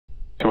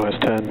Terminal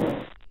has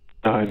 10,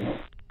 9,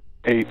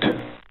 8,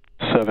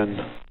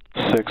 7,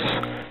 6,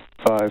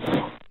 5,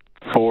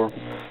 4,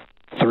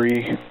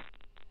 3,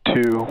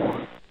 2,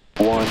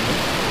 1.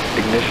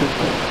 Ignition.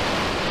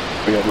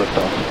 We have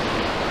liftoff.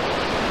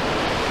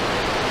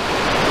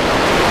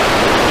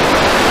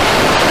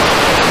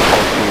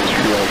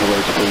 Triage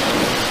alerts, please.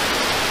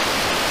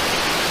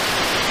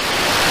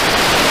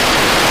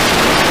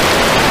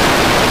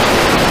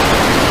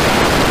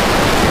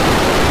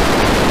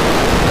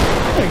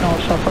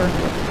 Acknowledge suffer.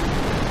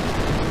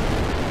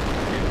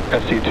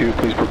 FC2,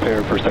 please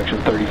prepare for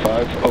section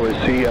 35.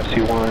 OSC,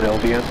 FC1,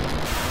 LVN.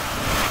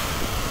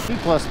 T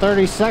plus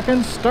 30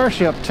 seconds,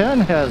 Starship 10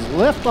 has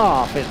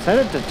liftoff. It's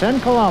headed to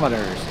 10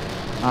 kilometers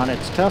on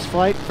its test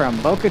flight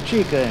from Boca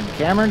Chica in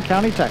Cameron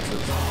County, Texas.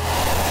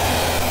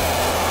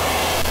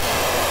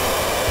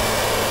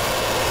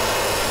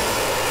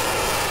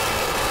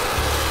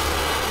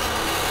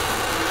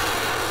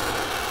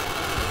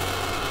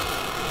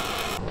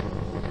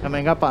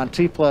 Coming up on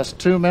T plus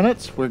 2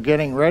 minutes, we're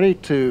getting ready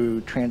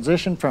to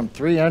transition from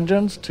 3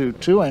 engines to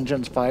 2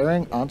 engines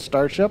firing on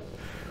Starship.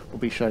 We'll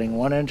be shutting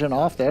 1 engine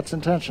off. That's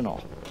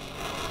intentional.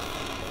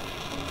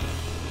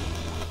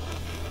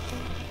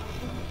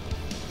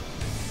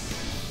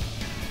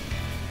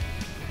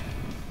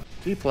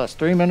 T plus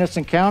 3 minutes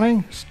and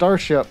counting.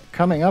 Starship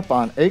coming up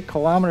on 8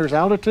 kilometers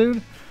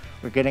altitude.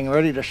 We're getting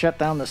ready to shut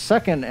down the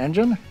 2nd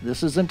engine.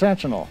 This is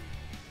intentional.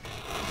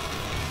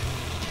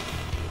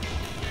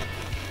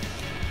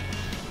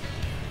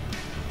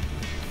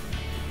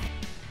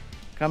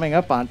 Coming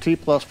up on T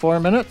plus 4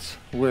 minutes,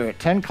 we're at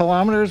 10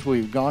 kilometers,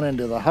 we've gone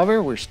into the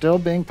hover, we're still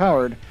being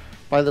powered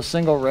by the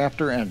single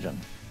Raptor engine.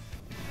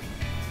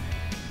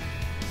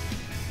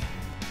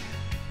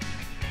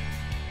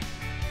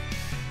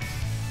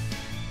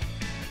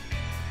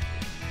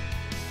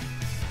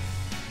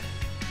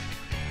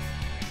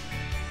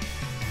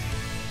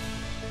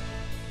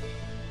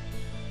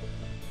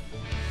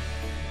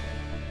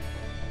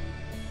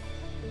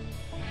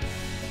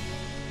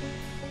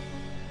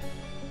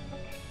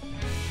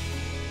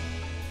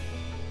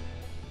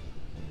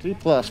 T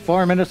plus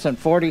 4 minutes and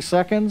 40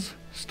 seconds.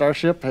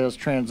 Starship has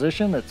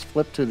transitioned. It's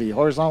flipped to the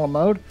horizontal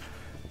mode,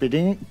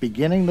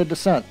 beginning the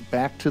descent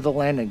back to the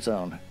landing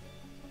zone.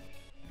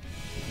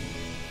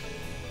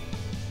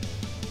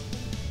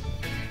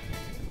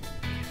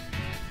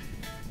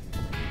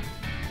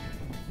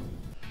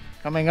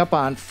 Coming up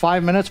on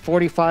 5 minutes,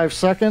 45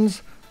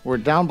 seconds. We're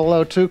down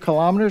below 2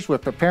 kilometers. We're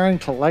preparing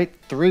to light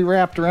 3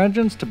 Raptor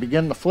engines to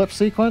begin the flip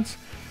sequence.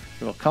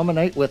 It'll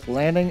culminate with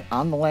landing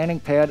on the landing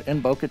pad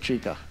in Boca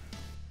Chica.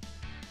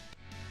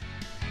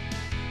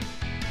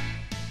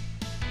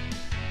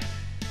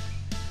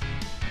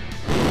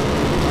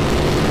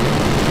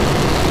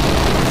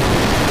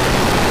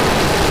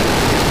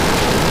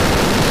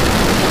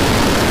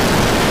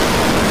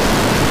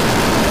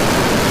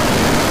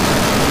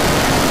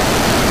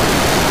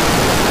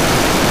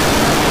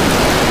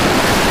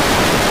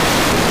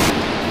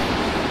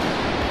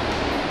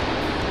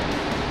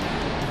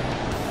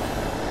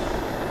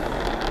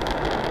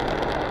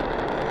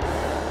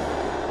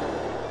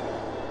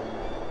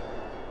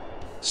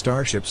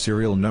 Starship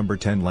serial number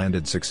 10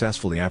 landed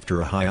successfully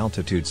after a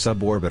high-altitude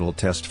suborbital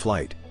test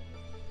flight.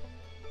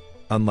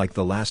 Unlike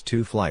the last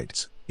 2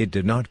 flights, it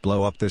did not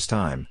blow up this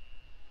time,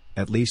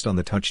 at least on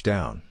the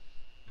touchdown.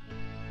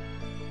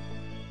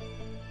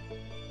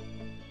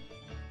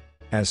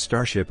 As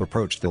Starship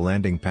approached the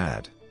landing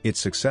pad, it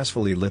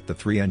successfully lit the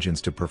 3 engines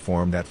to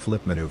perform that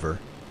flip maneuver.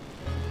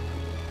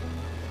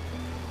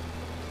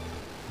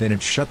 Then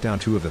it shut down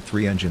 2 of the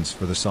 3 engines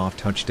for the soft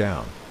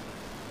touchdown.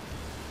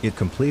 It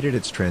completed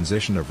its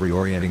transition of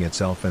reorienting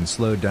itself and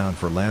slowed down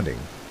for landing,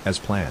 as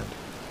planned.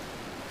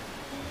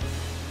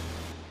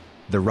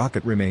 The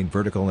rocket remained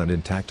vertical and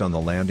intact on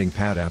the landing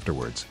pad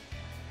afterwards.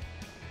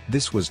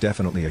 This was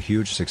definitely a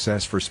huge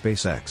success for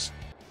SpaceX.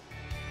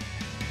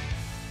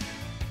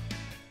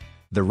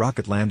 The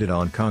rocket landed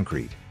on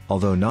concrete,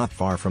 although not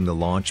far from the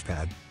launch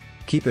pad.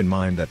 Keep in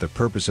mind that the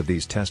purpose of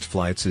these test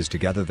flights is to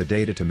gather the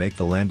data to make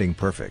the landing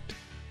perfect.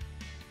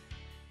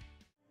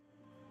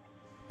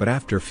 But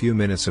after a few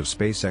minutes of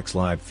SpaceX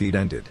live feed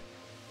ended,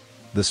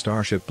 the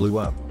Starship blew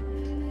up.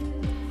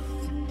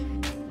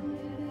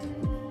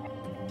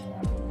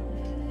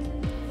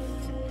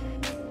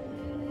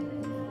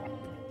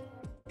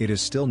 It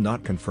is still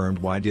not confirmed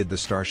why did the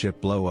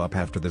Starship blow up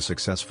after the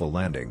successful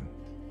landing.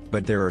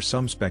 But there are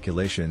some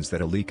speculations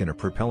that a leak in a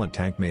propellant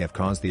tank may have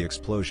caused the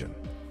explosion.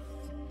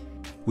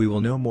 We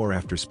will know more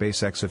after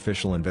SpaceX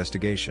official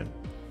investigation.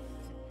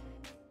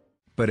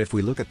 But if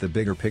we look at the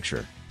bigger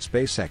picture,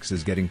 SpaceX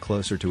is getting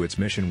closer to its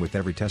mission with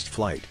every test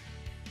flight.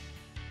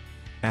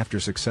 After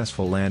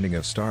successful landing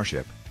of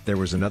Starship, there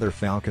was another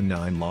Falcon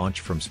 9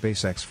 launch from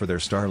SpaceX for their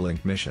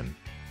Starlink mission.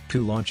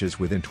 2 launches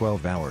within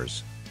 12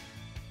 hours.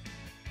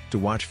 To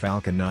watch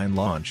Falcon 9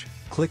 launch,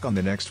 click on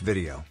the next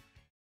video.